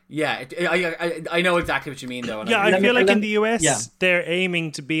 Yeah, I know exactly what you mean, though. Yeah, I feel like in the US, they're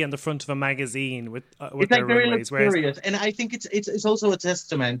aiming to be on the front of a magazine with their runways. Whereas... And I think it's also a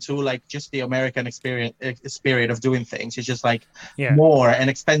testament to like just the American spirit of doing things. It's just like more and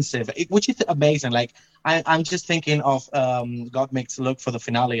expensive, which is amazing. Like I'm just thinking of God Makes Look for the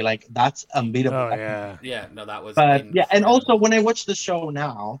finale. Like that's unbeatable. Oh yeah, no, that was. But and also when I watch the show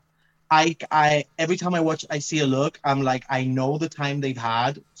now. I every time I see a look, I'm like, I know the time they've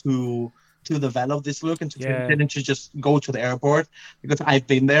had to develop this look and to just go to the airport, because I've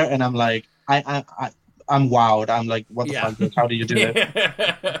been there and I'm like, I'm wowed. I'm like, what the fuck? How do you do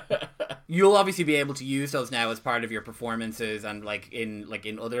it? You'll obviously be able to use those now as part of your performances and like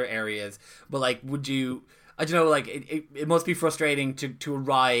in other areas. But like, would you? I don't know, like, it must be frustrating to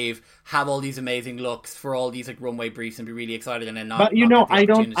arrive, have all these amazing looks for all these, like, runway briefs and be really excited and then not... But, I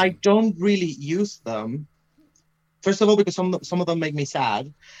don't really use them. First of all, because some of them make me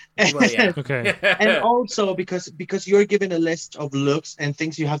sad. Well, yeah. Okay. And also because you're given a list of looks and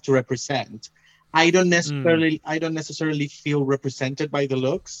things you have to represent. I don't necessarily feel represented by the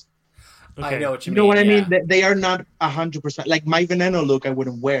looks. Okay. I know what you mean. You know what I mean? They are not 100%. Like my Veneno look, I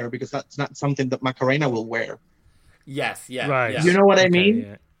wouldn't wear because that's not something that Macarena will wear. Yes, yeah. Right. Yeah. You know what I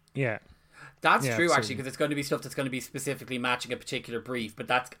mean? Yeah. That's true, actually, because it's going to be stuff that's going to be specifically matching a particular brief, but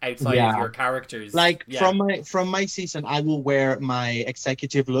that's outside of your characters. Like from my season, I will wear my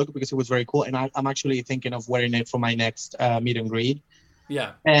executive look because it was very cool, and I'm actually thinking of wearing it for my next meet and greet.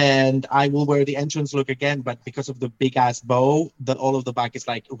 Yeah. And I will wear the entrance look again, but because of the big ass bow, that all of the back is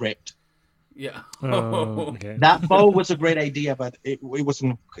like ripped. Yeah. Okay. That bow was a great idea, but it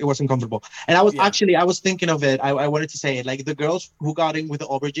wasn't comfortable. And I was thinking of it. I wanted to say it, like the girls who got in with the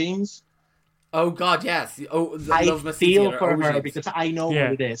aubergines. Oh God, yes. Oh, I feel for her because I know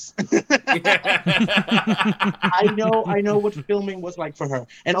what it is. I know what filming was like for her.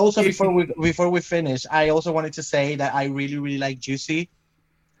 And also before we finish, I also wanted to say that I really, really like Juicy.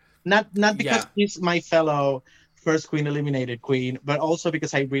 Not because she's my fellow first queen eliminated queen, but also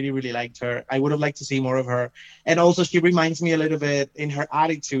because I really, really liked her. I would have liked to see more of her. And also she reminds me a little bit in her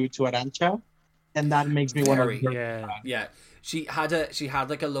attitude to Arantxa. And that makes me want to... Yeah. She had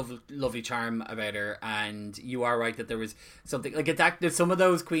like a lovely charm about her, and you are right that there was something like there's some of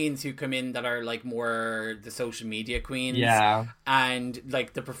those queens who come in that are like more the social media queens, and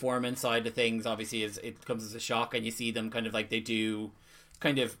like the performance side of things obviously it comes as a shock, and you see them kind of like they do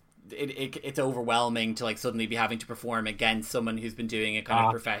kind of it's overwhelming to like suddenly be having to perform against someone who's been doing it kind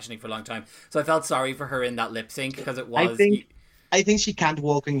of professionally for a long time. So I felt sorry for her in that lip sync because it was. I think she can't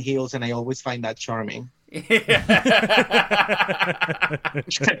walk in heels, and I always find that charming. And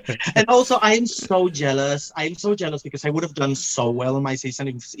also I am so jealous because I would have done so well in my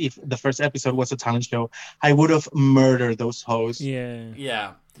season if the first episode was a talent show. I would have murdered those hosts.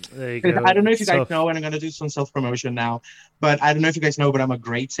 Yeah There you go. I don't know if you guys know, and I'm gonna do some self-promotion now, but I don't know if you guys know, but I'm a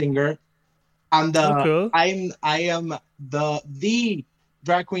great singer. I'm cool. I am the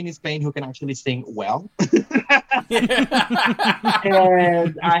drag queen in Spain who can actually sing well.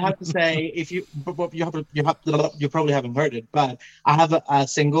 And I have to say, you probably haven't heard it, but I have a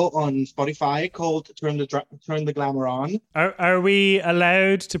single on Spotify called "Turn the Glamour On." Are we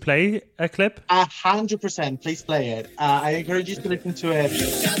allowed to play a clip? 100%. Please play it. I encourage you to listen to it.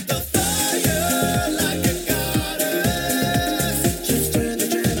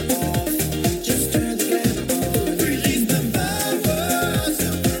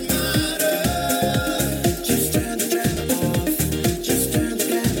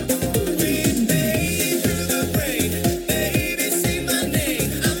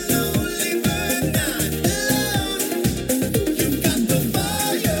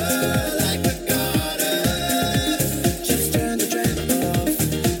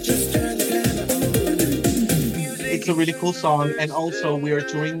 It's a really cool song, and also we are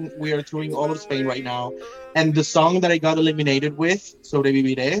touring all of Spain right now, and the song that I got eliminated with,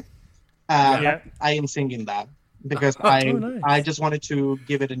 Sobreviviré, I am singing that because nice. I just wanted to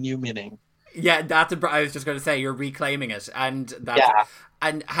give it a new meaning. Yeah, I was just going to say you're reclaiming it, and that's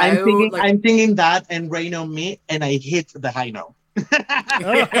And how I'm thinking that and Rain on Me, and I hit the high note.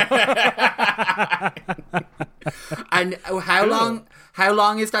 And how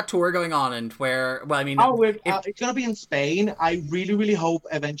long is that tour going on, and where? Well, I mean, it's gonna be in Spain. I really, really hope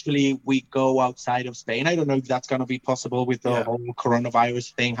eventually we go outside of Spain. I don't know if that's gonna be possible with the whole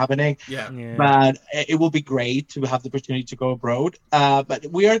coronavirus thing happening. Yeah. But it will be great to have the opportunity to go abroad. But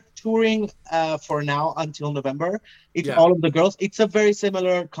we are touring for now until November. It's all of the girls. It's a very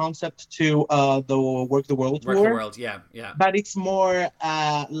similar concept to the Work the World tour. Work the World, yeah. But it's more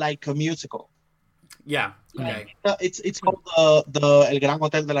like a musical. Yeah. Okay. It's called the El Gran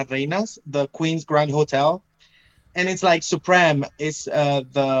Hotel de las Reinas, the Queen's Grand Hotel, and it's like Supreme is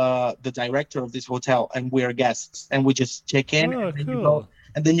the director of this hotel, and we're guests, and we just check in,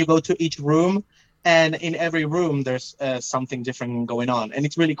 and then you go to each room, and in every room there's something different going on, and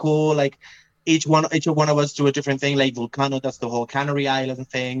it's really cool. Like each one of us do a different thing. Like Vulcano does the whole Canary Island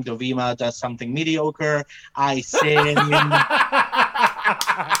thing. Dovima does something mediocre. I sing.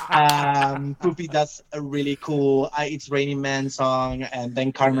 Poopy does a really cool It's Raining Man song, and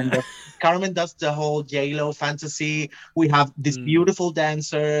then Carmen does the whole J-Lo fantasy. We have these beautiful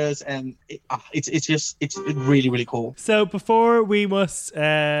dancers, and it's really, really cool. So before we must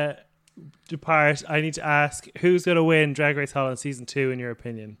depart, I need to ask, who's going to win Drag Race Holland season 2 in your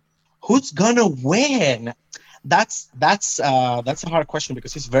opinion? Who's gonna win? That's a hard question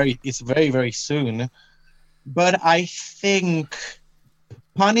because it's very, very soon. But I think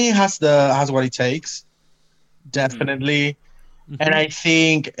Punny has what it takes, definitely. And I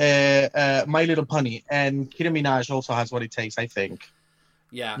think My Little Punny and Kitty Minaj also has what it takes, I think.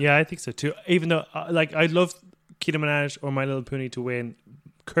 Yeah, I think so too. Even though, I'd love Kitty Minaj or My Little Pony to win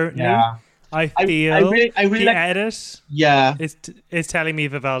currently. Yeah. I feel I really the edit is telling me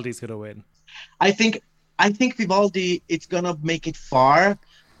Vivaldi's going to win. I think Vivaldi is going to make it far,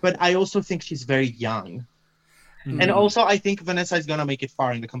 but I also think she's very young. And also I think Vanessa is going to make it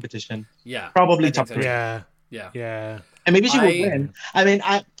far in the competition. Yeah. Probably top 3. Yeah. And maybe she will win. I mean,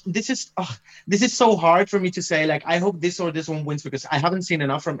 this is so hard for me to say. Like, I hope this or this one wins because I haven't seen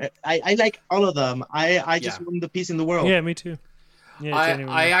enough from it. I like all of them. I just want the peace in the world. Yeah, me too. Yeah,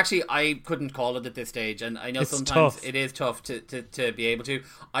 I couldn't call it at this stage, and I know it's sometimes tough. It is tough to be able to.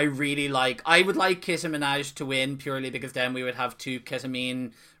 I would like Kitty Minaj to win purely because then we would have 2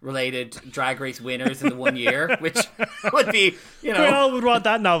 ketamine related Drag Race winners in the 1 year, which would be, we all would want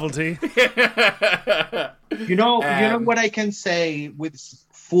that novelty. You know what I can say with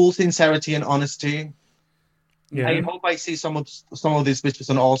full sincerity and honesty. Yeah. I hope I see some of these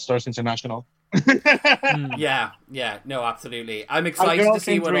bitches on All Stars International. Yeah, no, absolutely. I'm excited to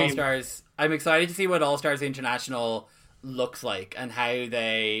see what All Stars. I'm excited to see what All Stars International looks like and how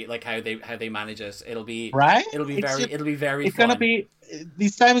they manage it. It'll be right. It'll be very. It's gonna be.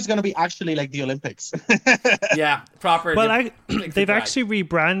 This time is gonna be actually like the Olympics. Yeah, proper. Well, they've actually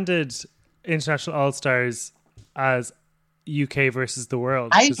rebranded International All Stars as UK versus the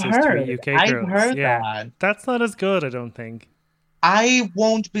world. I've heard that. That's not as good, I don't think. I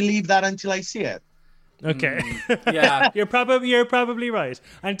won't believe that until I see it. Okay. Yeah. You're probably right.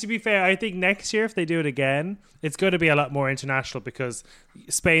 And to be fair, I think next year if they do it again, it's going to be a lot more international because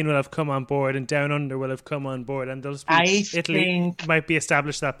Spain will have come on board and Down Under will have come on board, and Italy might be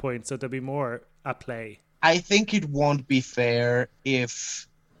established at that point, so there'll be more at play. I think it won't be fair if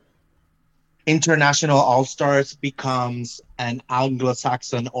International All-Stars becomes an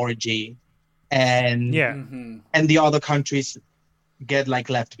Anglo-Saxon orgy and the other countries get like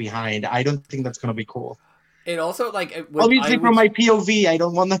left behind. I don't think that's gonna be cool. It also obviously from my POV, I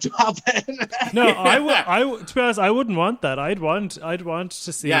don't want that to happen. No, I to be honest, I wouldn't want that. I'd want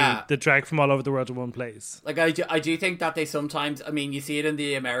to see the drag from all over the world in one place. Like I do think that they sometimes. I mean, you see it in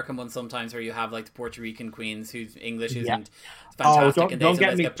the American ones sometimes, where you have like the Puerto Rican queens whose English isn't fantastic.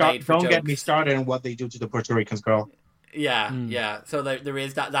 Don't get me started on what they do to the Puerto Ricans, girl. Yeah. So there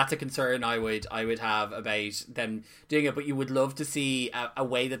is that. That's a concern I would have about them doing it. But you would love to see a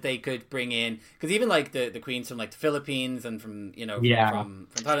way that they could bring in, because even like the queens from like the Philippines and from from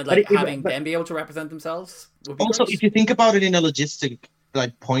Thailand, having them be able to represent themselves. Would be also, great. If you think about it in a logistic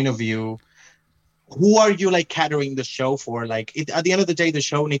point of view, who are you catering the show for? At the end of the day, the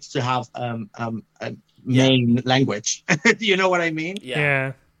show needs to have a main language. You know what I mean?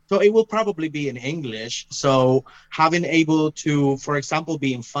 Yeah. So it will probably be in English. So having able to, for example,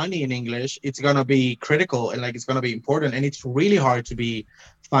 being funny in English, it's going to be critical and it's going to be important. And it's really hard to be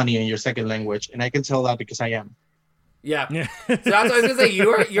funny in your second language. And I can tell that because I am. Yeah. So that's what I was going to say.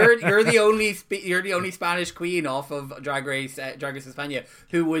 You're the only Spanish queen off of Drag Race Espana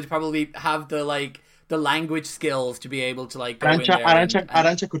who would probably have the the language skills to be able to like go in there.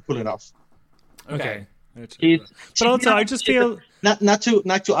 Arantxa could pull it off. Okay. But also, I just feel not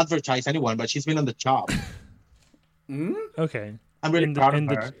to advertise anyone, but she's been on the job. Okay. I'm really proud of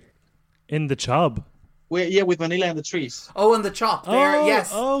her. In the job. With Vanilla and the Trees. Oh, and the Chop. There,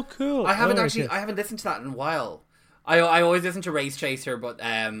 yes. Oh, cool. I haven't I haven't listened to that in a while. I always listen to Race Chaser, but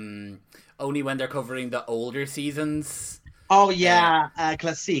only when they're covering the older seasons. Oh yeah,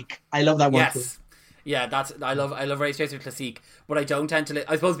 Classique. I love that one too. Yeah, I love Race Chaser Classique, but I don't tend to.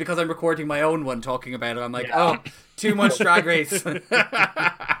 I suppose because I'm recording my own one, talking about it, I'm like, too much Drag Race. But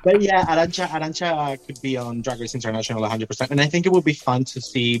yeah, Arantxa could be on Drag Race International 100%, and I think it would be fun to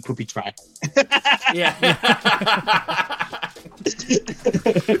see Poopy try. Yeah.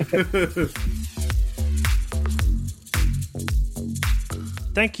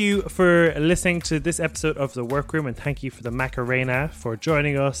 Thank you for listening to this episode of The Workroom, and thank you for the Macarena for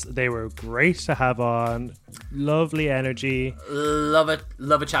joining us. They were great to have on. Lovely energy. Love it.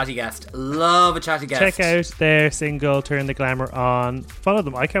 Love a chatty guest. Check out their single, Turn the Glamour On. Follow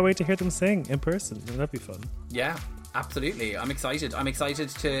them. I can't wait to hear them sing in person. That'd be fun. Yeah, absolutely. I'm excited.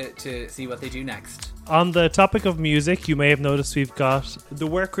 To see what they do next. On the topic of music, you may have noticed The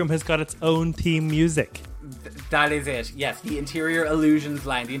Workroom has got its own theme music. That is it. Yes, the Interior Delusions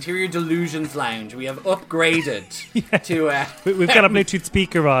Lounge. We have upgraded to. We've got a Bluetooth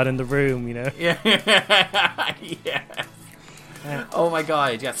speaker on in the room, you know. Yeah. Yes. Oh my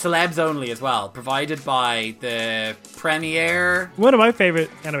god! Yeah, celebs only as well. Provided by the Premiere. One of my favourite,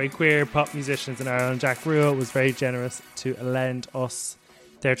 queer pop musicians in Ireland, Jack Ruo, was very generous to lend us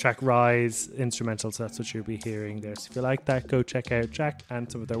their track Rise instrumental, so that's what you'll be hearing there. So if you like that, go check out Jack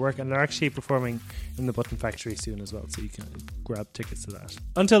and some of their work, and they're actually performing in the Button Factory soon as well, so you can grab tickets to that.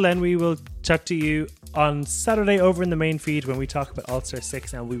 Until then, we will chat to you on Saturday over in the main feed when we talk about All-Star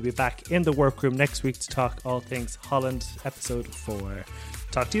 6, and we'll be back in the Workroom next week to talk all things Holland episode 4.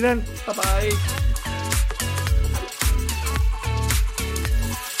 Talk to you then. Bye bye.